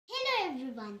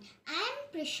everyone, I am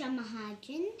Prisha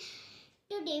Mahajan.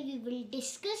 Today we will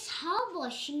discuss how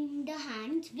washing the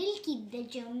hands will keep the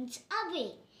germs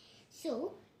away.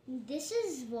 So, this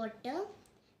is water,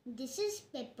 this is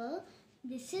pepper,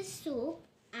 this is soap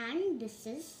and this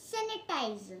is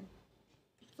sanitizer.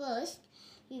 First,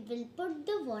 we will put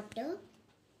the water.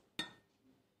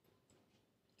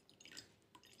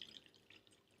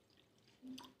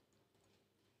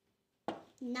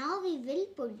 Now we will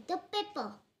put the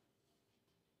pepper.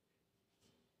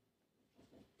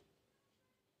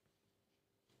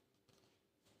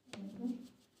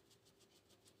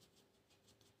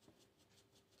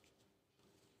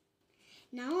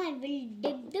 Now I will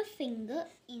dip the finger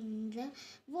in the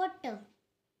water.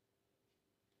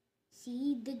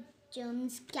 See, the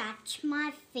germs catch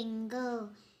my finger.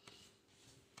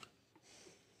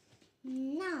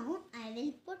 Now I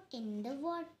will put in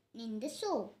the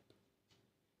soap.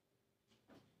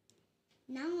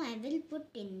 Now I will put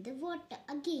in the water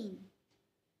again.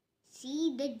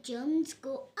 See, the germs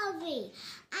go away.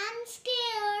 I'm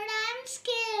scared.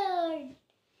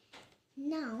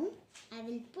 Now I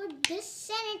will put this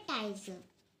sanitizer.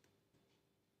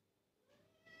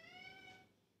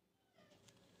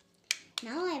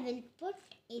 Now I will put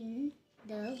in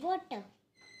the water.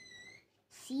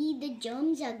 See, the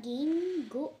germs again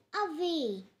go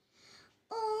away.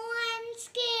 Oh, I'm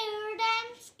scared.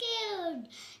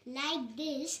 Like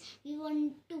this, we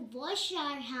want to wash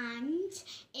our hands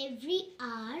every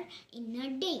hour in a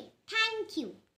day. Thank you.